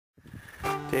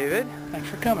David. Thanks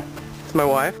for coming. It's my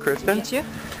wife, Kristen. Meet you.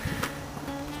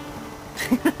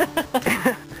 It's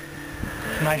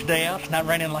a nice day out. It's not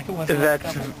raining like it was.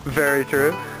 That's very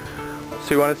true.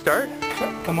 So you want to start?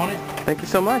 Sure. Come on in. Thank you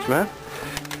so much, man.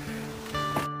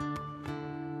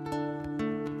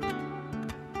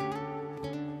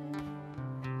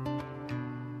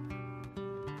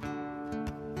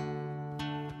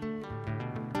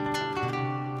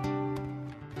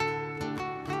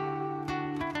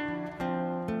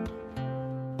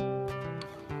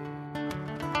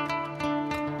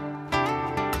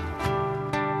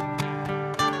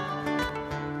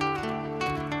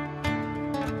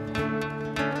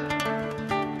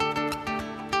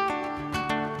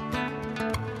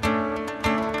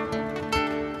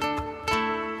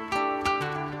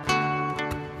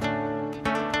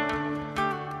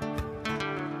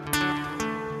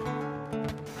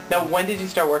 Now, when did you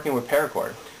start working with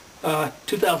Paracord?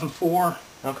 2004.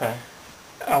 Okay.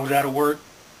 I was out of work,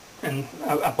 and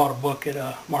I bought a book at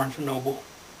Barnes & Noble.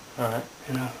 All right.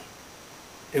 And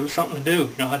it was something to do.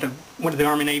 You know, I went to the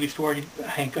Army Navy store. I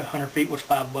think 100 feet was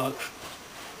 $5.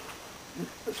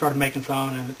 I started making some,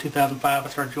 and in 2005 I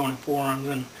started joining forums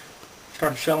and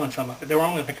started selling some of it. There were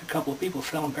only like a couple of people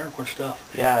selling Paracord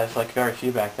stuff. Yeah, it's like very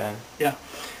few back then. Yeah.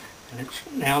 And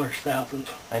now there's thousands.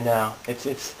 I know.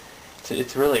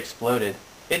 It's really exploded.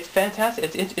 It's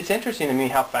fantastic. It's interesting to me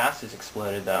how fast it's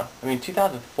exploded, though. I mean,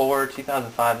 2004,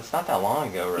 2005, it's not that long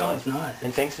ago, really. No, it's not.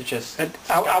 And things are just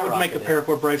I would make a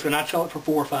Paracord bracelet, and I'd sell it for $4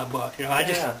 or $5. You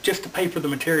know, just to pay for the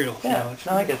material. Yeah, you know,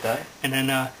 no, I get that. And then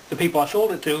the people I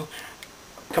sold it to,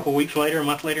 a couple of weeks later, a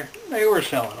month later, they were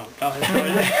selling them.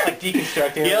 Like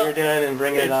deconstructing what you're doing and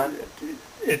bringing it on?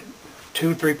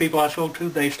 2 or 3 people I sold to,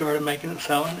 they started making and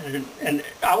selling, and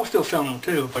I was still selling them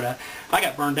too, but I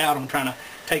got burned out on trying to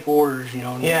take orders, you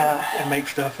know, and make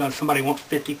stuff. Somebody wants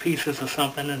 50 pieces of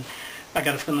something, and I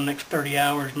got to spend the next 30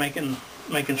 hours making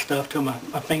stuff till my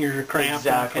fingers are cramped.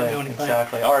 Exactly, and I can't do anything.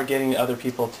 exactly. Or getting other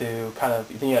people to kind of,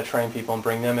 then you got to train people and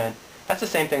bring them in. That's the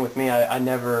same thing with me. I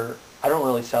don't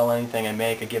really sell anything I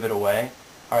make. I give it away,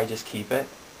 or I just keep it.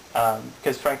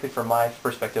 Because frankly, from my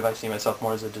perspective, I see myself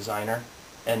more as a designer.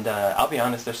 And I'll be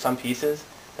honest, there's some pieces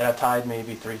that I've tied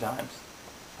maybe 3 times.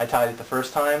 I tied it the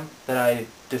first time that I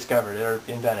discovered it or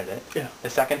invented it. Yeah. The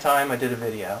second time I did a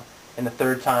video. And the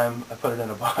third time I put it in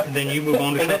a box. And then you move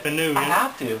on to something new. I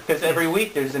have to, because every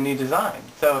week there's a new design.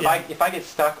 So if I get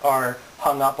stuck or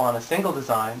hung up on a single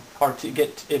design, or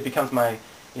it becomes my,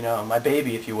 you know, my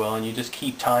baby, if you will, and you just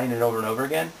keep tying it over and over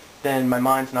again, then my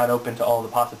mind's not open to all the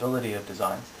possibility of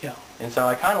designs. Yeah. And so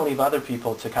I kind of leave other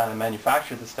people to kind of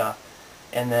manufacture the stuff.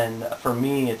 And then for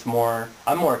me,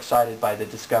 I'm more excited by the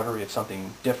discovery of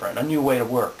something different, a new way to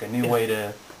work, a new way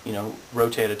to, you know,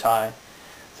 rotate a tie.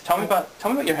 So tell me about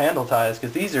your handle ties,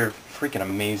 because these are freaking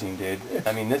amazing, dude.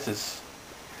 I mean, that is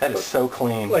so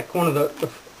clean. Like one of the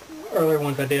earlier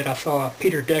ones I did, I saw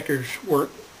Peter Decker's work.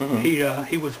 Mm-hmm.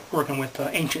 He was working with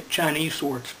ancient Chinese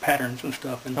swords patterns and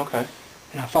stuff, and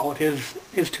and I followed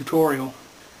his tutorial,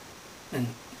 and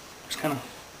it's kind of.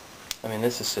 I mean,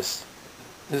 this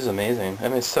is amazing. I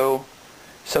mean, it's so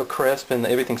crisp, and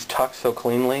everything's tucked so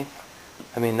cleanly.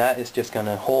 I mean, that is just going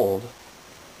to hold.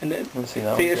 And it's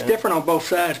different on both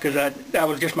sides, because that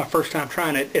was just my first time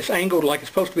trying it. It's angled like it's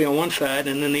supposed to be on one side,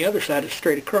 and then the other side is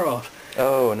straight across.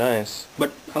 Oh, nice.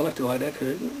 But I left it like that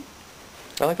because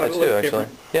I like that too, actually.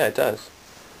 Different. Yeah, it does.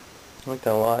 I like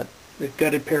that a lot. The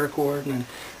gutted paracord, and then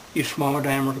use smaller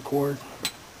diameter cord.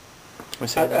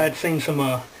 I'd seen some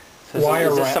wire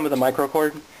wraps. Is this some of the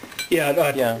microcord?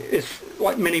 Yeah, it's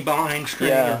like mini bind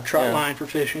string or trot line for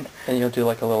fishing. And you'll do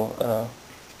like a little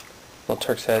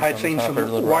Turk's head. I'd seen some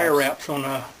wire wraps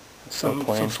on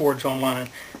some swords online.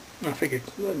 And I figured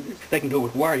if they can do it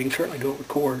with wire, you can certainly do it with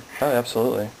cord. Oh,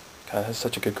 absolutely. God, it has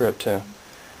such a good grip too.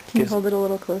 Can you hold it a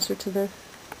little closer to the?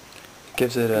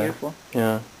 Gives it Beautiful.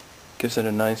 Gives it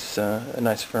a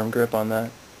nice firm grip on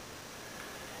that.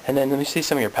 And then let me see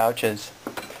some of your pouches,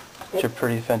 which are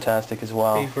pretty fantastic as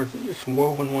well. These were some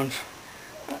woven ones.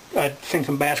 I'd seen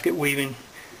some basket weaving.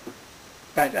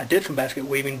 I did some basket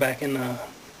weaving back in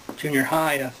junior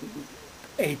high,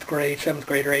 8th grade, 7th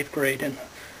grade or 8th grade, and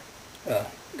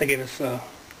they gave us,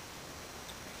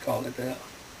 called it, I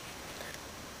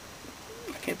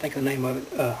can't think of the name of it,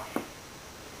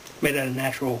 made out of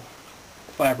natural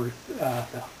fiber.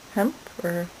 Hemp?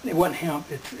 Or? It wasn't hemp.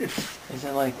 Is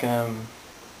it like...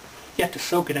 You have to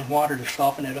soak it in water to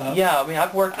soften it up. Yeah, I mean,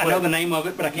 I've worked with... I know the name of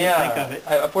it, but I can't think of it.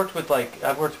 I've worked with,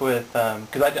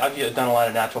 because I've done a lot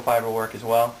of natural fiber work as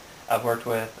well. I've worked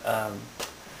with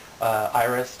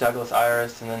iris, Douglas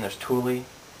iris, and then there's Thule.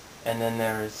 and then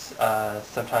there's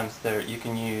sometimes you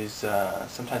can use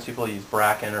sometimes people use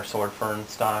bracken or sword fern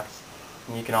stalks,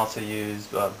 and you can also use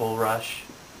bulrush.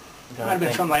 Might have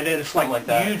been something like that. It's like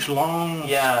that. Huge long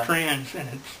strands, and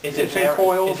it's in narrow,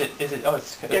 coils. Is it? Oh,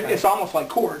 it's almost like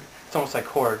cord. It's almost like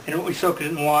cord. And we soaked it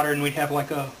in water, and we'd have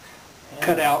like a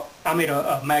cutout. I made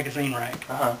a magazine rack,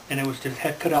 and it was just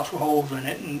had cutouts with holes in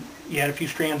it, and you had a few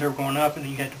strands that were going up, and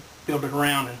you had to build it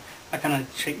around. And I kind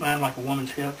of shaped mine like a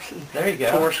woman's hips and there you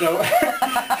go. torso.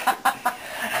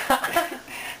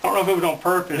 I don't know if it was on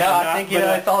purpose. No, or I think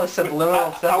not, it's all the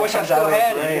subliminal stuff. I wish I still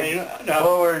had it.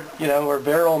 Well, we're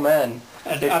barrel men.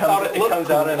 It comes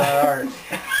out in our art.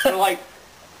 Like,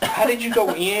 how did you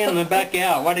go in and then back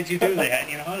out? Why did you do that?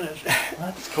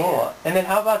 That's cool. And then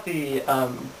how about the?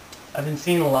 I've been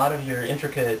seeing a lot of your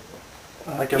intricate,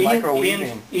 like your micro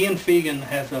weaving. Ian Fegan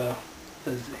has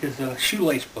his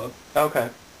shoelace book. Okay.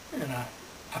 And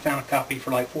I found a copy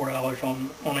for like $4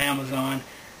 on Amazon,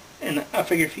 and I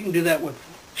figured if you can do that with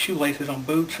shoelaces on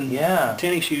boots and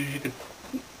tennis shoes, you could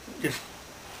just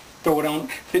throw it on.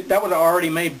 That was an already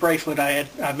made bracelet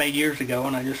I made years ago,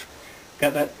 and I just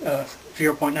got that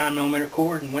 0.9 millimeter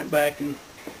cord and went back and.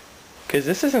 Because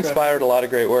this has inspired a lot of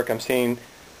great work. I'm seeing,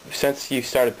 since you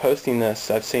started posting this,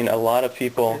 I've seen a lot of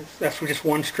people. That's just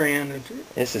one strand.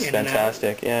 This is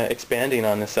fantastic. Yeah, expanding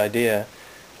on this idea,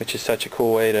 which is such a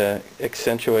cool way to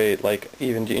accentuate, like,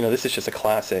 even, this is just a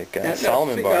classic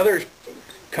Solomon bar. Others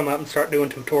come up and start doing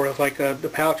tutorials, like the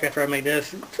pouch after I made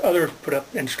this. Others put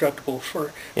up instructables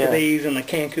for these and the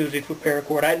can koozies with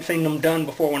paracord. I hadn't seen them done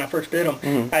before when I first did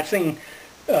them. I'd seen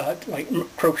like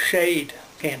crocheted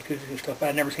can koozies and stuff.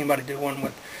 I'd never seen anybody do one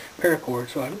with paracord,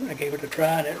 so I gave it a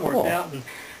try, and it worked out. And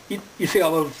you see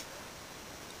all those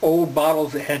old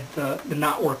bottles that had the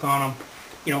knot work on them,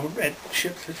 at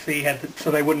ships at sea,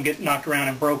 so they wouldn't get knocked around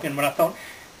and broken. But I thought,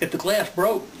 if the glass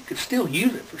broke, you could still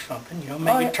use it for something,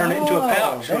 maybe turn it into a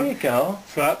pouch. There you go.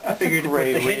 So I figured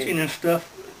with the hitching and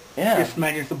stuff, just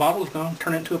imagine if the bottle's gone,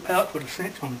 turn it into a pouch with a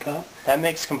cinch on the top. That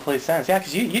makes complete sense. Yeah,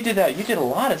 because you did that. You did a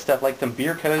lot of stuff, like them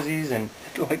beer cozies and...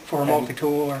 Like for a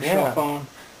multi-tool or a cell phone.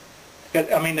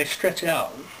 They stretch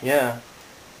out. Yeah.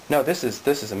 No, this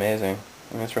is amazing.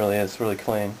 This really is. It's really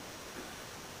clean.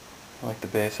 I like the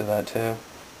base of that, too.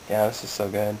 Yeah, this is so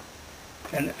good.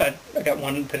 And I got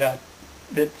one that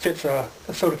fits a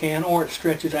soda can, or it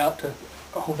stretches out to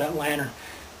hold that lantern.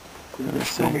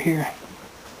 This over here.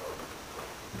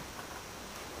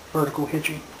 Vertical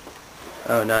hitching.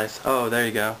 Oh, nice. Oh, there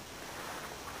you go.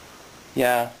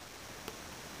 Yeah.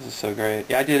 This is so great.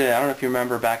 Yeah, I did it. I don't know if you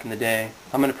remember back in the day.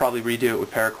 I'm going to probably redo it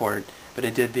with paracord, but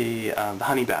I did the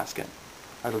honey basket,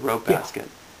 or the rope basket.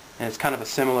 And it's kind of a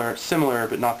similar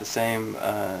but not the same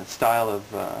style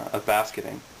of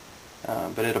basketing.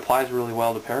 But it applies really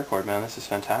well to paracord, man. This is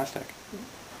fantastic.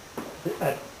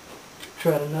 I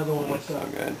tried another one with... so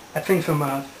good. I've seen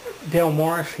some... Dale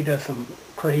Morris, he does some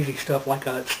crazy stuff, like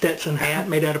a Stetson hat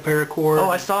made out of paracord. Oh,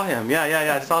 I saw him.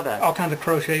 Yeah, I saw that. All kinds of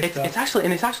crochet stuff.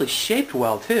 It's actually shaped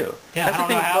well, too. Yeah, I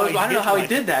don't know how he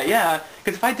did that,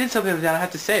 because if I did something like that, I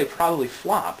have to say, it would probably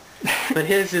flop. But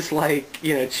his is like,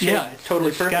 shaped totally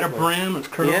perfect. It's got a brim, it's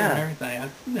curved and everything.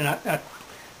 I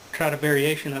tried a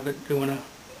variation of it, doing a...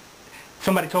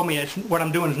 Somebody told me what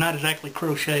I'm doing is not exactly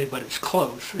crochet, but it's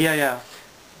close. Yeah.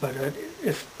 But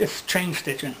it's chain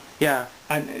stitching. Yeah.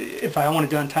 If I wanted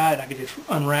to untie it, I could just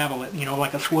unravel it,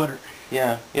 like a sweater.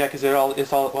 Yeah, because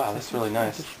it's all, wow, that's really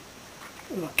nice.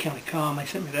 County Com, they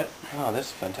sent me that. Oh, this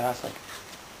is fantastic.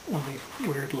 One of these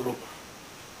weird little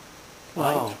Oh,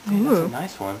 lights. that's a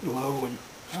nice one. Low and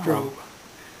strobe.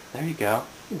 There you go.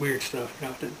 Weird stuff,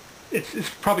 It's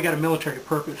probably got a military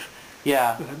purpose.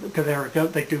 Yeah.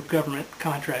 Because they do government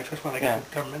contracts, that's why they got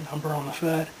a government number on the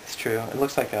side. It's true. It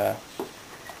looks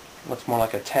more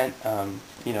like a tent.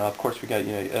 Of course we got,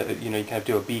 you can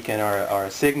do a beacon or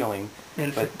a signaling.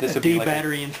 And but this a would D be like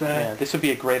battery inside. Yeah, this would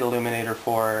be a great illuminator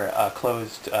for a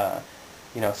closed,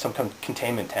 some kind of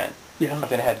containment tent. Yeah.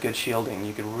 Something that had good shielding.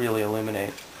 You could really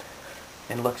illuminate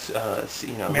and look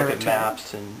at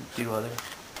maps and do other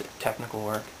technical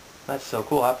work. That's so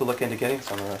cool. I'll have to look into getting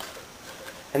some of this.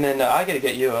 And then I got to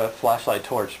get you a flashlight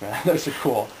torch, man. Those are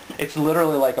cool. It's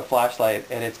literally like a flashlight,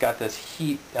 and it's got this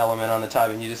heat element on the top,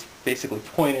 and you just basically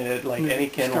point it at like any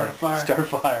kindling. Start a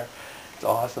fire. It's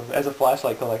awesome. As a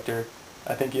flashlight collector,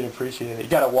 I think you'd appreciate it. You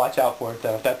got to watch out for it,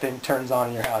 though. If that thing turns on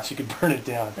in your house, you could burn it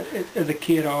down. As a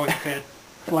kid, I always had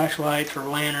flashlights or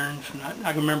lanterns, and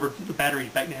I remember the batteries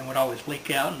back then would always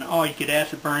leak out, and you get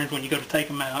acid burns when you go to take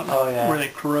them out, where they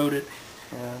corroded.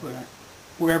 Yeah. But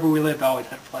wherever we lived, I always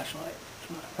had a flashlight.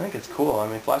 I think it's cool. I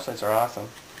mean, flashlights are awesome.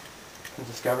 And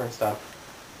discovering stuff.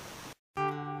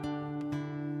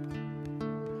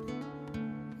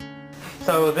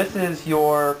 So this is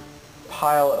your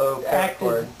pile of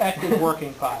paracord. Active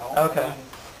working pile. Okay.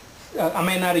 I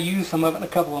may not have used some of it in a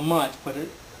couple of months, but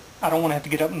I don't want to have to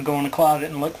get up and go in the closet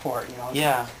and look for it. You know.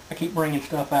 Yeah. I keep bringing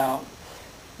stuff out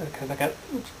because I got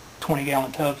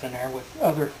 20-gallon tubs in there with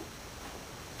other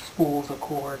spools of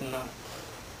cord, and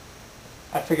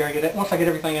I figure once I get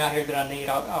everything out here that I need,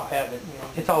 I'll have it. You know.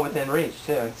 It's all within reach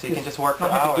too, so you can just work for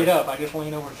hours. I don't have to get up. I just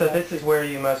lean over. So this is where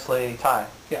you mostly tie.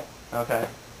 Yeah. Okay.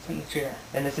 It's in the chair.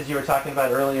 And this is, you were talking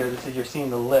about earlier, this is, you're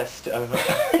seeing the list of,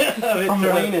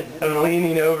 of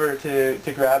leaning over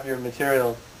to grab your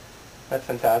materials. That's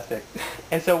fantastic.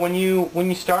 And so when you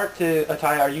start to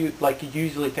tie, are you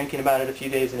usually thinking about it a few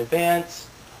days in advance,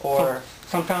 or?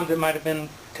 Sometimes it might have been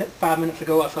 5 minutes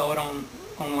ago I saw it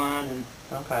online and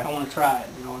I want to try it,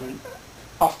 you know, and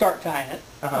I'll start tying it.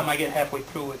 I might get halfway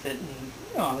through with it and,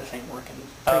 oh, this ain't working.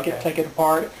 Take it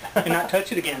apart and not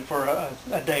touch it again for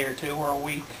a day or two or a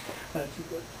week.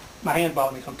 My hand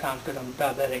bothers me sometimes because I'm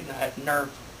diabetic and I have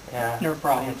nerve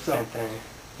problems. So same thing.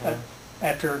 Yeah.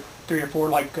 After 3 or 4,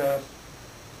 like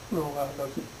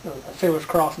sailor's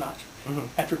cross knots.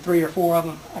 After 3 or 4 of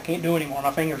them, I can't do anymore.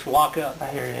 My fingers lock up. I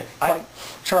hear you. It's like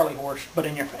Charlie horse, but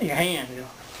in your hand, you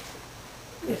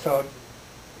know. So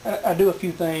I do a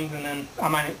few things, and then I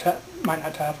might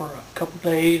not tie for a couple of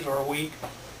days or a week.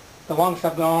 The longest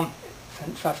I've gone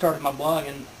since I started my blog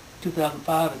in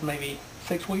 2005 is maybe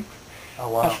 6 weeks. Oh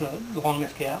wow! That's the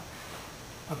longest gap.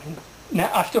 I mean,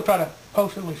 now I still try to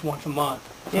post at least once a month.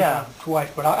 Yeah. Twice,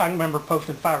 but I remember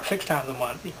posting 5 or 6 times a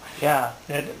month. Yeah.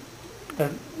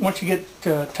 Once you get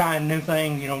to tying new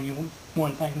things, you know, you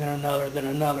one thing then another.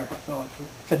 So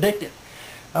it's addictive.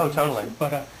 Oh, totally.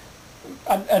 But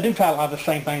I do try a lot of the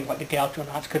same things like the gaucho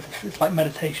knots because it's like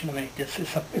meditation to me.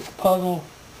 It's a puzzle.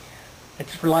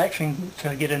 It's relaxing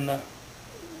to get in the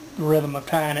rhythm of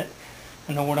tying it.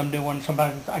 I know what I'm doing.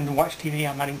 Sometimes I can watch TV.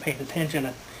 I'm not even paying attention.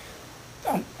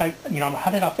 And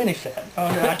how did I finish that?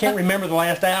 I can't remember the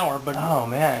last hour. But oh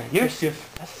man, that's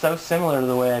so similar to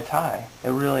the way I tie.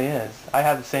 It really is. I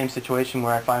have the same situation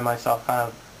where I find myself kind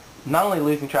of not only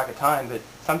losing track of time, but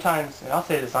sometimes, and I'll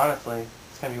say this honestly,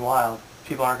 it's gonna be wild.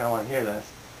 People aren't gonna want to hear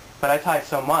this, but I tie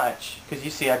so much because you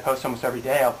see, I post almost every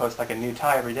day. I'll post like a new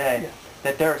tie every day. Yeah.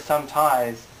 That there are some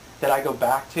ties that I go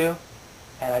back to,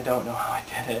 and I don't know how I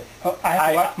did it. I have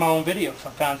to watch my own videos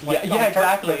sometimes. Like, yeah,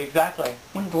 exactly.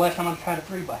 When was the last time I tried a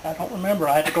 3-by? I don't remember.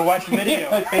 I had to go watch the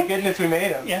video. Thank goodness we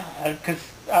made them. Yeah,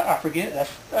 because I forget.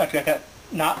 Actually, I got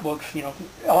knot books. You know,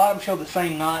 a lot of them show the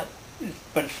same knot,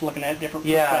 but it's looking at different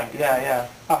perspectives. Yeah.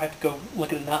 I'll have to go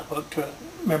look at a knot book to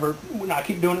remember. When I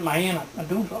keep doing it in my hand, I'm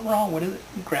doing something wrong. What is it?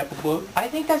 You grab a book. I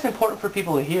think that's important for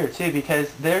people to hear too,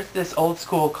 because there's this old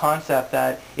school concept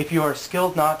that if you are a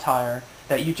skilled knot tyer,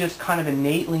 that you just kind of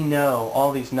innately know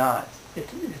all these knots.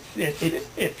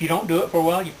 If you don't do it for a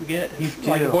while, you forget. It's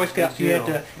like the Boy Scouts, you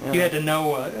had to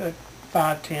know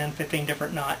 5, 10, 15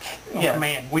 different knots on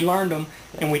command. We learned them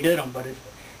and we did them, but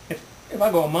if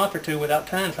I go a month or two without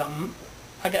tying something,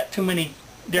 I got too many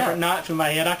different knots in my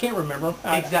head. I can't remember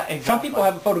them. Exactly. Some people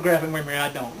have a photographic memory. I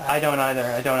don't. I don't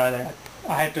either.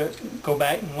 I have to go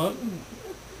back and look.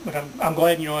 But I'm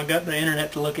glad, I got the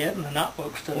internet to look at and the knot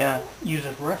books to use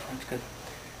as reference, because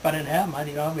if I didn't have them, I'd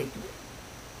be...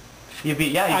 You'd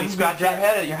be scratching your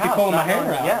head at your house. You'd be pulling my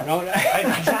hair out.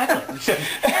 Yeah. Exactly.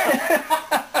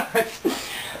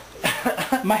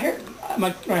 My hair...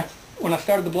 When I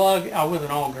started the blog, I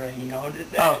wasn't all gray, Oh,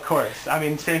 of course. I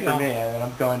mean, same for me. I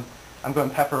mean, I'm going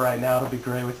pepper right now. It'll be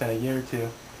gray within a year or two.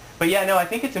 But yeah, no, I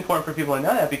think it's important for people to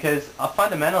know that, because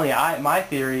fundamentally, my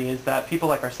theory is that people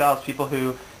like ourselves, people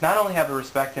who not only have a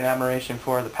respect and admiration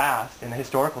for the past and the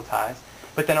historical ties,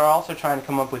 but then are also trying to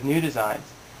come up with new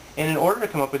designs. And in order to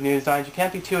come up with new designs, you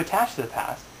can't be too attached to the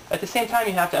past. At the same time,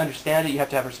 you have to understand it, you have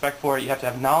to have respect for it, you have to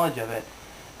have knowledge of it.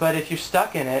 But if you're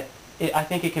stuck in it, I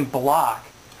think it can block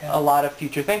a lot of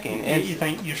future thinking. You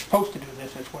think you're supposed to do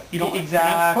this way. You don't. Exactly.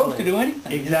 You're not supposed to do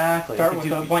anything. Exactly. Start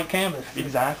with a blank canvas.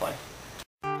 Exactly.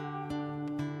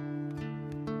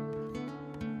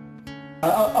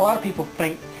 A lot of people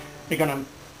think they're going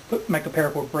to make a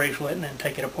paracord bracelet and then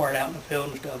take it apart out in the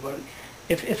field and stuff, but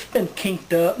if it's been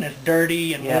kinked up and it's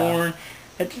dirty and worn,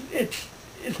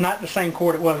 it's not the same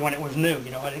cord it was when it was new.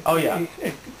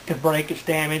 It could break, it's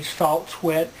damaged, salt,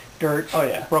 sweat, dirt,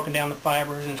 broken down the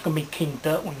fibers, and it's going to be kinked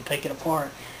up when you take it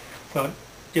apart. So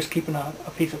just keeping a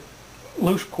piece of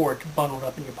loose cord bundled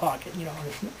up in your pocket,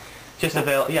 Just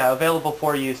available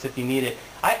for use if you need it.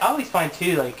 I always find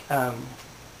too,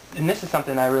 and this is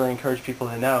something I really encourage people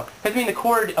to know. Because I mean, the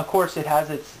cord, of course, it has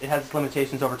its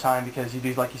limitations over time, because you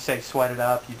do, like you say, sweat it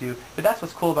up. But that's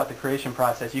what's cool about the creation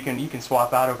process. You can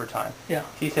swap out over time. Yeah.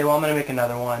 So you say, well, I'm going to make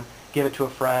another one, give it to a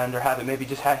friend, or have it maybe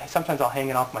just sometimes I'll hang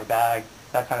it off my bag,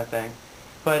 that kind of thing.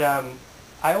 But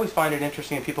I always find it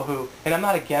interesting in people who, and I'm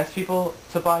not against people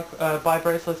to buy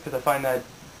bracelets, because I find that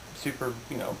super,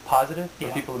 positive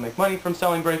for people who make money from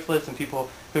selling bracelets and people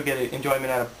who get enjoyment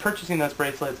out of purchasing those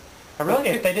bracelets.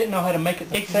 If they didn't know how to make it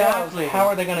themselves, how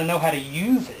are they going to know how to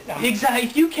use it? Exactly.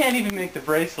 If you can't even make the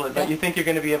bracelet, but you think you're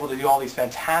going to be able to do all these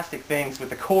fantastic things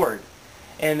with the cord,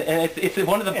 and it's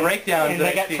one of the breakdowns. And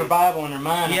they got survival in their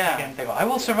mind. Yeah. They go, I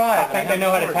will survive. I think they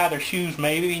know how to tie their shoes,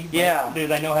 maybe. Yeah. Do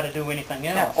they know how to do anything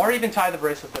else? Yeah. Or even tie the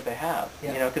bracelet that they have.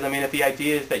 Yeah. Because if the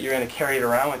idea is that you're going to carry it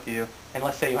around with you, and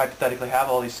let's say you hypothetically have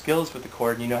all these skills with the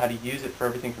cord, and you know how to use it for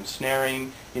everything from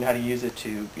snaring, you know how to use it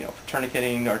to, for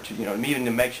tourniqueting, or to, even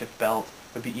a makeshift belt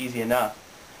would be easy enough.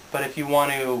 But if you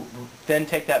want to then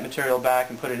take that material back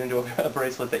and put it into a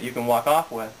bracelet that you can walk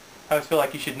off with, I always feel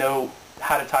like you should know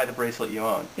how to tie the bracelet you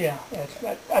own. Yeah,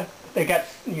 they got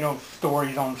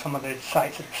stories on some of the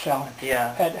sites that are selling.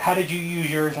 Yeah. How did you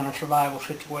use yours in a survival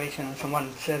situation? And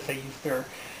someone says they used their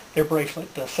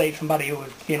bracelet to save somebody who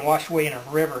was being washed away in a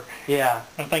river. Yeah.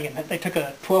 I'm thinking that they took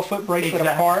a 12-foot bracelet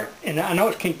apart, and I know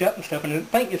it's kinked up and stuff, and I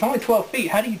think it's only 12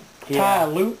 feet. How do you tie a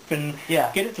loop and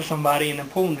get it to somebody and then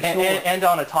pull them to shore? And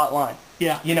on a taut line.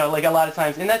 Yeah. Like a lot of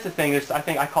times, and that's the thing. I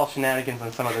think I call shenanigans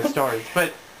on some of those stories,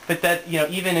 but that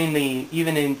even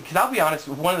in because I'll be honest,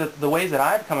 one of the ways that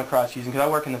I've come across using, because I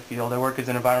work in the field, I work as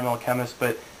an environmental chemist,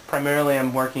 but primarily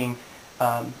I'm working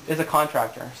as a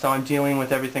contractor. So I'm dealing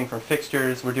with everything from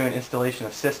fixtures. We're doing installation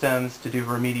of systems to do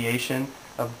remediation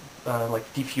of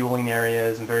like defueling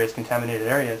areas and various contaminated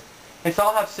areas. And so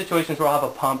I'll have situations where I'll have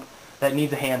a pump that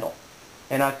needs a handle,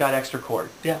 and I've got extra cord.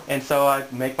 Yeah. And so I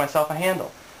make myself a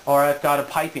handle. Or I've got a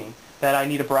piping that I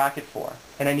need a bracket for,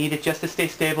 and I need it just to stay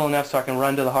stable enough so I can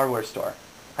run to the hardware store.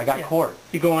 I got cord.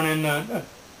 You're going in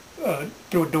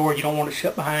through a door, you don't want it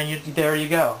shut behind you. There you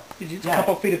go. Just a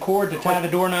couple of feet of cord to tie the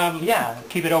doorknob,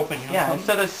 keep it open. Yeah, and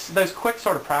so those quick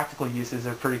sort of practical uses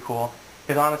are pretty cool,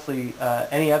 because honestly,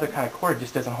 any other kind of cord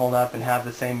just doesn't hold up and have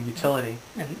the same utility.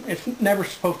 And it's never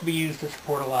supposed to be used to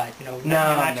support a life,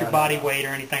 not your body weight or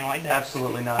anything like that.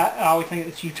 Absolutely not. I always think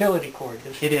it's utility cord.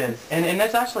 It is, and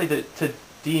that's actually to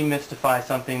demystify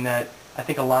something that I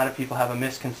think a lot of people have a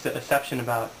misconception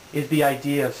about, is the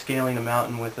idea of scaling a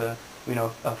mountain with a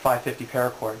 550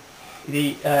 paracord.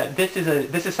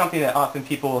 This is something that often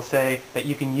people will say that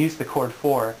you can use the cord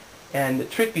for, and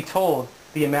truth be told,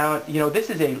 the amount,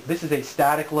 this is a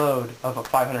static load of a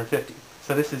 550.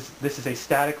 So this is a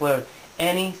static load.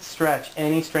 Any stretch,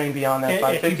 any strain beyond that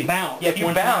 550. If you bounce. If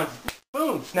you bounce,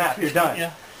 boom, snap, you're done.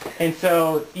 Yeah. And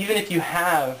so even if you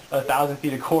have 1,000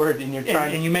 feet of cord and you're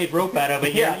trying and you made rope out of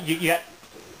it, you got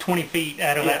 20 feet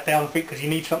out of that 1,000 feet, because you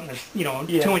need something that's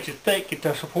 2 inches thick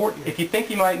to support you. If you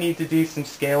think you might need to do some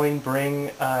scaling,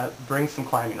 bring some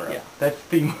climbing rope. Yeah. That's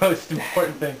the most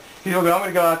important thing. People go, I'm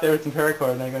going to go out there with some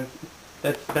paracord, and I go,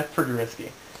 that's pretty risky.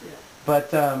 Yeah.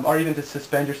 But or even to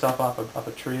suspend yourself off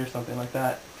a tree or something like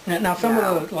that. Now some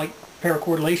of the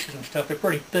paracord laces and stuff, they're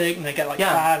pretty thick, and they got like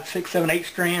 5, 6, 7, 8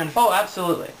 strands. Oh,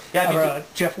 absolutely. Yeah.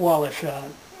 Jeff Wallace,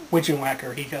 widgeon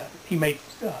whacker, he made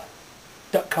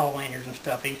duck call lanyards and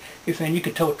stuff. He's saying you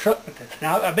could tow a truck with this.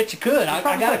 Now I bet you could.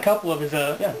 I got a couple of his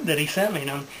that he sent me,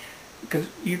 because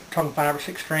you're talking 5 or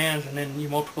 6 strands, and then you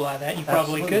multiply that, you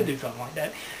probably could do something like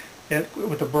that.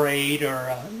 With a braid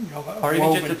or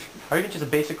even just a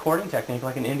basic cording technique,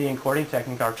 like an Indian cording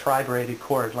technique, or tri-braided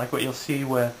cord, like what you'll see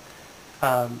with,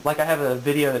 like I have a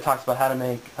video that talks about how to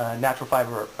make natural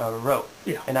fiber rope.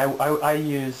 Yeah. And I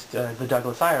used the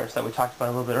Douglas iris that we talked about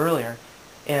a little bit earlier.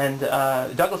 And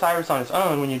Douglas iris on its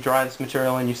own, when you dry this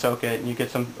material and you soak it and you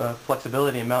get some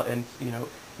flexibility and melt, and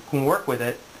can work with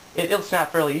it, it'll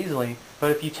snap fairly easily.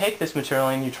 But if you take this material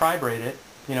and you tri-braid it,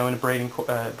 in a braiding,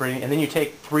 and then you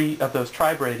take 3 of those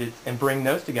tri-braided and bring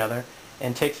those together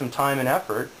and take some time and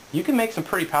effort, you can make some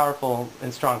pretty powerful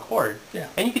and strong cord. Yeah.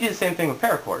 And you could do the same thing with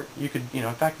paracord. You could,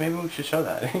 in fact, maybe we should show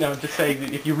that. Just say,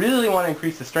 if you really want to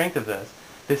increase the strength of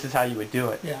this is how you would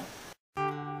do it. Yeah.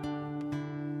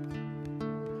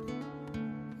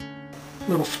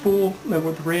 Little spool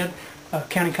with the red.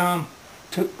 County Com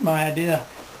took my idea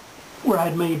where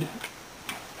I'd made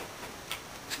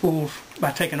spools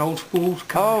by taking old spools.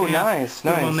 Oh, nice,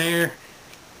 put them on there.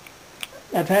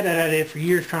 I've had that idea for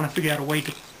years, trying to figure out a way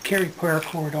to carry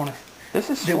paracord on it. This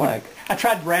is slick. I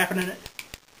tried wrapping it.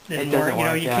 It doesn't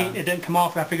work. It doesn't come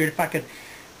off. I figured if I could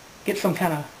get some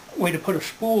kind of way to put a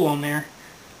spool on there,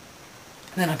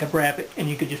 then I could wrap it, and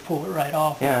you could just pull it right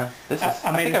off. Yeah, I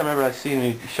think I remember I've seen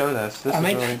you show this. I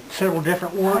made several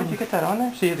different ones. How did you get that on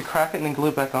there? So you had to crack it and then glue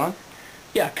it back on?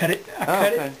 Yeah, I cut it. I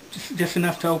cut it just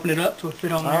enough to open it up so it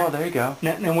fit on there. Oh, there you go.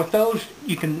 Now with those,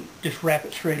 you can just wrap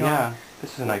it straight on. Yeah,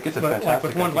 this is a nice, it's a fantastic like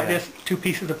with ones idea. like this, 2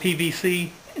 pieces of PVC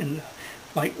and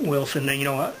like Wilson, you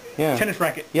know, tennis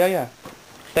racket. Yeah, yeah.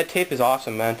 That tape is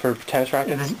awesome, man, for tennis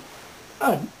rackets.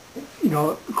 You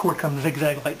know, the cord comes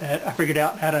zigzag like that. I figured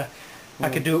out how to, I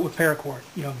could do it with paracord.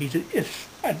 You know,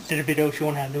 I did a video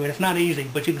showing how to do it. It's not easy,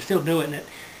 but you can still do it and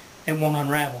it won't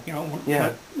unravel. You know,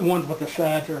 yeah. The ones with the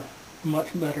sides are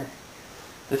much better.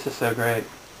 This is so great.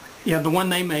 Yeah, the one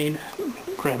they made,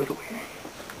 grab it away.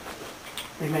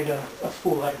 They made a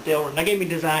spool like a Delrin. They gave me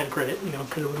design credit, you know,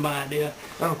 because it was my idea.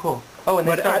 Oh, cool. Oh, and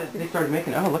they started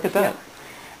making. Oh, look at that.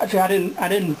 Yeah. Actually, I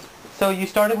didn't. So you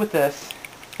started with this,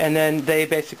 and then they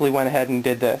basically went ahead and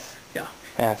did this. Yeah.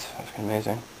 Yeah, that's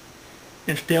amazing.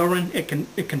 It's Delrin.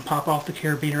 It can pop off the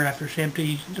carabiner after it's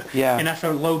empty. Yeah. And that's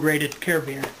a low-graded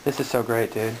carabiner. This is so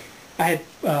great, dude. I had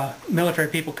military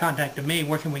people contacted me.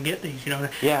 Where can we get these? You know.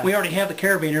 Yeah. We already have the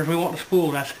carabiners. We want the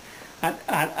spool.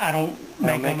 I don't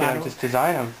make them. I just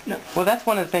design them. No. Well, that's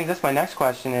one of the things. That's my next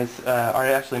question is, or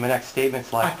actually my next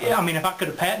statement's like. I mean, if I could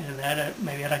have patented that,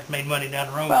 maybe I'd have made money down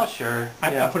the road. Well, sure.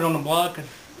 I put it on the blog because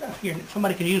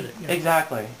somebody can use it. You know?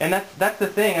 Exactly, and that's the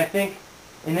thing. I think,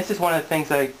 and this is one of the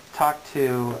things I talk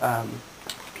to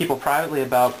people privately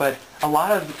about. But a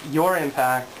lot of your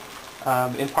impact,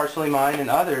 and partially mine and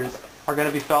others, are going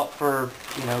to be felt for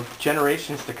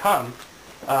generations to come.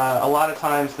 A lot of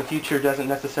times the future doesn't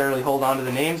necessarily hold on to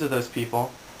the names of those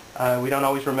people. We don't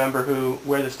always remember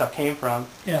where this stuff came from.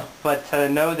 Yeah. But to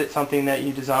know that something that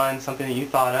you designed, something that you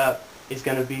thought up, is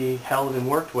going to be held and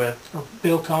worked with. Or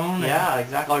built on. Yeah,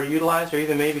 exactly. Or utilized, or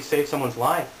even maybe save someone's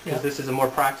life. Because this is a more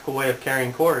practical way of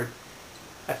carrying cord.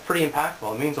 That's pretty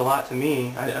impactful. It means a lot to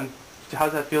me. How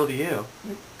does that feel to you?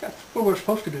 That's what we're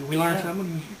supposed to do. We learn something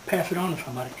and you pass it on to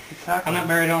somebody. Exactly. I'm not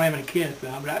married, I don't have any kids,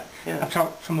 but I've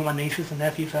taught some of my nieces and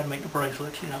nephews how to make the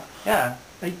bracelets, you know. Yeah.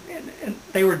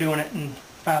 They were doing it in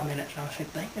 5 minutes, and I said,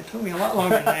 it took me a lot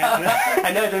longer than that.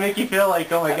 I know, to make you feel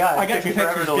like, oh my God, I got some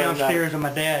pictures downstairs of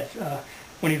my dad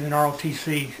when he was in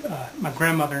ROTC. My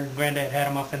grandmother and granddad had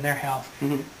them up in their house,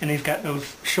 and he's got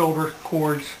those shoulder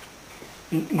cords.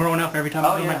 Growing up, every time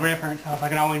I was at my grandparents' house, I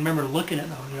can always remember looking at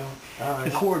those, you know.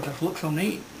 The cords just look so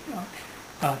neat.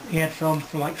 He had some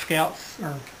from like Scouts,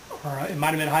 or it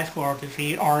might have been high school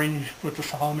ROTC, orange with the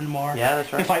Solomon Mark. Yeah,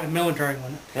 that's right. Just like the military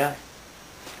one. Yeah.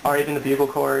 Or even the bugle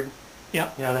cord.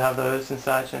 Yeah. You know, they have those and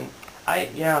such. And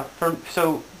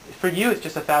so for you, it's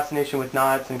just a fascination with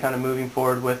knots and kind of moving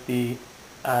forward with the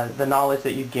knowledge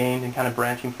that you've gained and kind of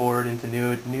branching forward into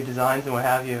new designs and what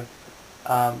have you.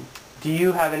 Do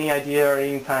you have any idea or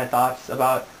any kind of thoughts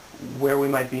about where we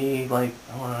might be, like,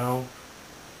 I don't know,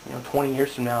 20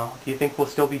 years from now? Do you think we'll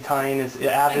still be tying as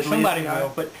avidly? Somebody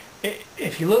will, but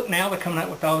if you look now, they're coming out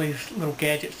with all these little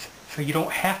gadgets, so you don't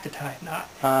have to tie a knot.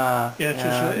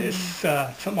 It's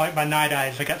something like by Night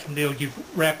Eyes. They got some deal. You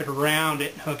wrap it around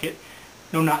it and hook it.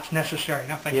 No knots necessary.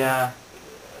 And I think,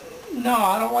 no,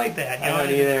 I don't like that. I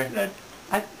don't either.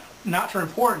 Knots are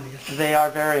important. They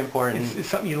are very important. It's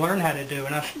something you learn how to do,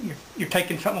 and you're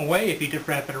taking something away if you just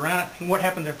wrap it around it. And what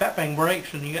happens if that thing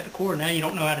breaks and you got the cord? Now you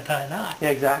don't know how to tie a knot. Yeah,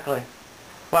 exactly.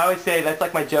 Well, I always say that's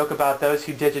like my joke about those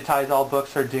who digitize all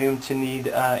books are doomed to need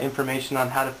information on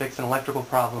how to fix an electrical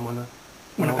problem when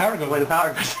the power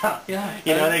goes out. Yeah.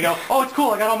 They go, oh, it's cool.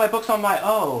 I got all my books on my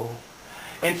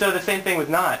And so the same thing with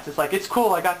knots. It's like, it's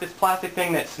cool. I got this plastic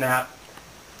thing that snapped.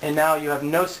 And now you have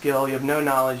no skill, you have no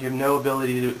knowledge, you have no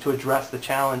ability to address the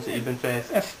challenge that you've been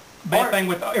faced. That's the bad thing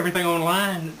with everything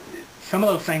online. Some of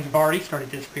those things have already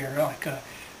started to disappear, like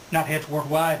Knotheads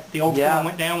Worldwide. The old forum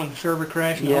went down when the server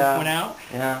crashed and the host went out,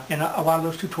 and a lot of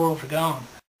those tutorials are gone.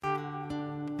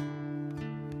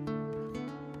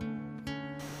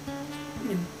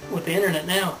 And with the internet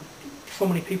now, so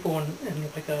many people in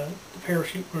like the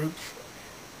parachute groups,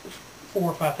 there's 4,000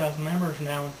 or 5,000 members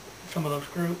now in some of those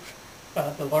groups.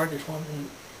 The largest one, and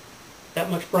that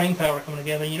much brain power coming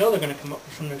together, they're going to come up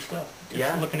with some new stuff.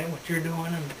 Just looking at what you're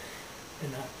doing,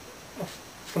 and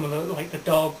some of the like the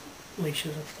dog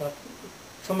leashes and stuff.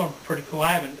 Some of them are pretty cool.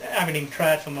 I haven't even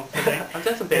tried some of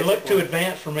them. They look too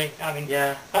advanced for me. I mean,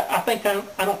 I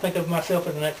don't think of myself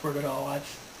as an expert at all.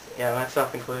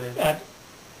 Myself included.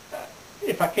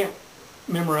 If I can't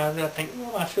memorize it, I think,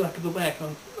 well, I still have to go back.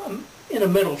 I'm in the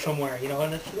middle somewhere,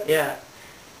 and it's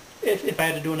If I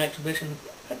had to do an exhibition,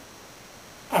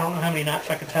 I don't know how many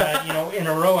knots I could tie, in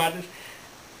a row. I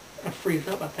freeze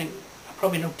up. I think I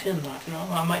probably know 10 knots,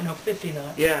 I might know 50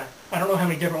 knots. Yeah. I don't know how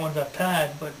many different ones I've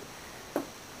tied, but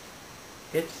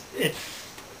it's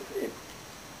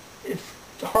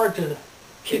hard to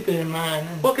keep it in mind.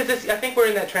 Well, because I think we're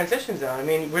in that transition zone. I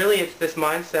mean, really, it's this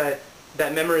mindset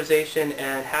that memorization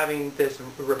and having this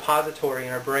repository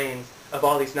in our brains of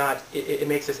all these knots, it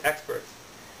makes us experts.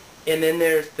 And then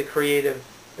there's the creative,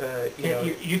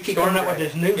 you keep coming up with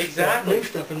this new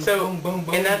stuff, and so, boom, boom,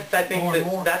 boom. And that's, I think,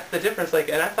 more. that's the difference. Like,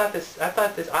 and I thought this,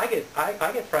 I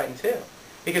get frightened too,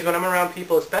 because when I'm around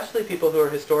people, especially people who are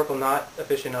historical knot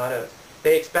aficionados,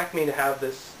 they expect me to have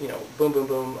this, boom, boom,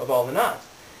 boom of all the knots,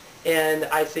 and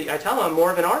I tell them I'm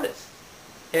more of an artist,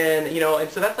 and and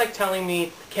so that's like telling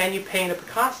me, can you paint a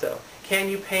Picasso? Can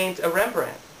you paint a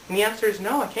Rembrandt? And the answer is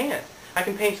no, I can't. I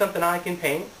can paint something I can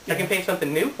paint. I can paint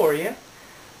something new for you.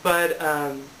 But,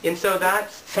 and so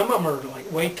that's... Some of them are like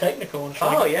way technical. It's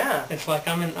like, oh, yeah. It's like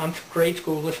I'm in grade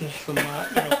school listening to some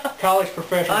college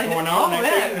professors going on.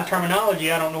 And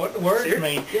terminology, I don't know what the words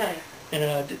mean. Yeah.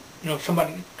 And,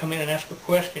 somebody come in and ask a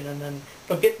question, and then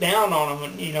they'll get down on them,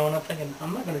 and I'm thinking,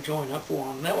 I'm not going to join up for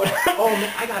them. That way. Oh,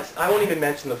 man, I won't even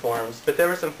mention the forums, but there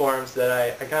were some forums that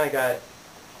I kind of got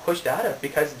pushed out of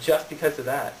just because of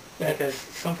that. Because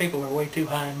some people are way too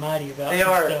high and mighty about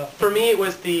stuff. For me, it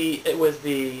was the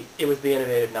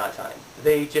innovative knot time.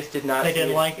 They just did not. They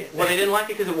didn't like it. Well, they didn't like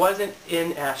it because it wasn't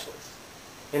in Ashley's,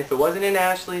 and if it wasn't in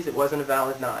Ashley's, it wasn't a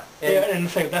valid knot. And and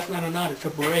say that's not a knot; it's a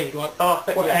braid.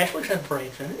 Ashley's had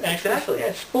braids in it. Exactly.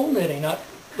 It's spool knitting, not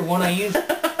the one I use.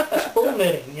 Spool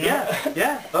knitting.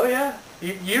 Yeah. Oh yeah.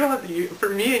 You don't have to. For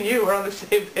me and you, we're on the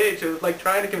same page. It was like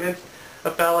trying to convince a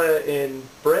fella in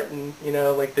Britain,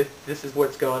 like this is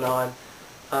what's going on.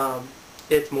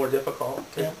 It's more difficult,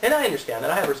 and I understand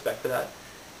that. I have respect for that.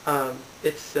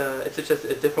 It's just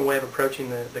a different way of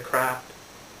approaching the craft.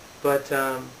 But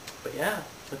yeah,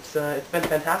 it's been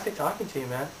fantastic talking to you,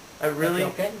 man. I really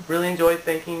enjoyed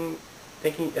bringing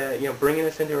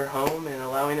us into our home and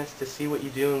allowing us to see what you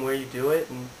do and where you do it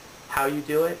and how you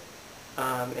do it.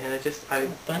 And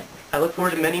I look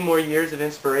forward to many more years of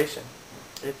inspiration.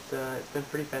 It's been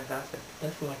pretty fantastic.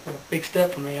 That's like a big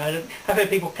step for me. I've had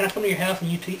people, can I come to your house and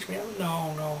you teach me?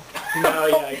 No. No,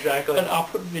 yeah, exactly. But I'll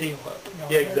put a video up.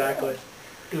 Yeah, exactly.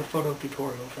 Do a photo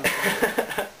tutorial or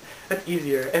something. That's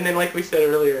easier. And then, like we said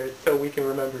earlier, so we can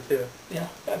remember too. Yeah,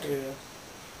 that's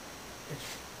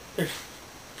there's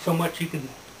so much you can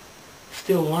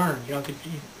still learn. Because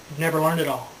you've never learned it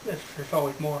all. There's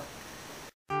always more.